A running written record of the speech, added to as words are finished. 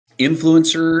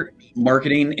Influencer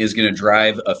marketing is going to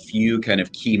drive a few kind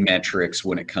of key metrics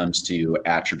when it comes to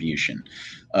attribution.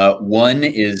 One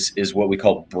is what we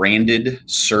call branded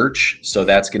search. So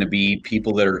that's going to be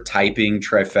people that are typing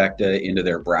Trifecta into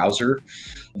their browser.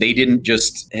 They didn't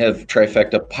just have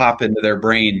Trifecta pop into their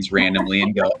brains randomly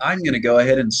and go, I'm going to go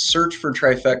ahead and search for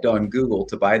Trifecta on Google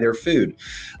to buy their food.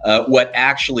 What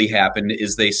actually happened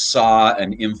is they saw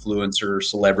an influencer,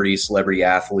 celebrity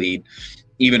athlete,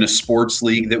 even a sports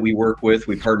league that we work with.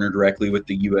 We partner directly with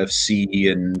the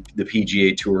UFC and the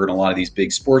PGA Tour and a lot of these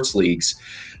big sports leagues.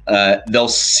 They'll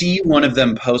see one of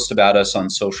them post about us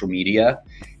on social media,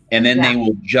 and then they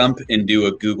will jump and do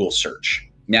a Google search.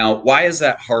 Now, why is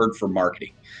that hard for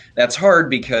marketing? That's hard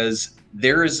because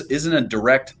there isn't a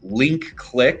direct link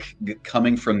click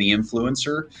coming from the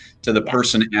influencer to the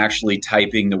person actually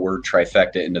typing the word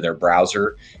Trifecta into their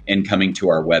browser and coming to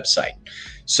our website.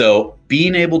 So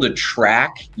being able to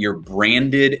track your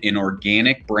branded and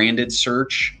organic branded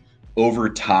search over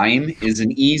time is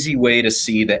an easy way to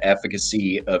see the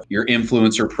efficacy of your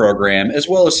influencer program, as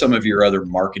well as some of your other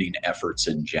marketing efforts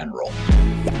in general.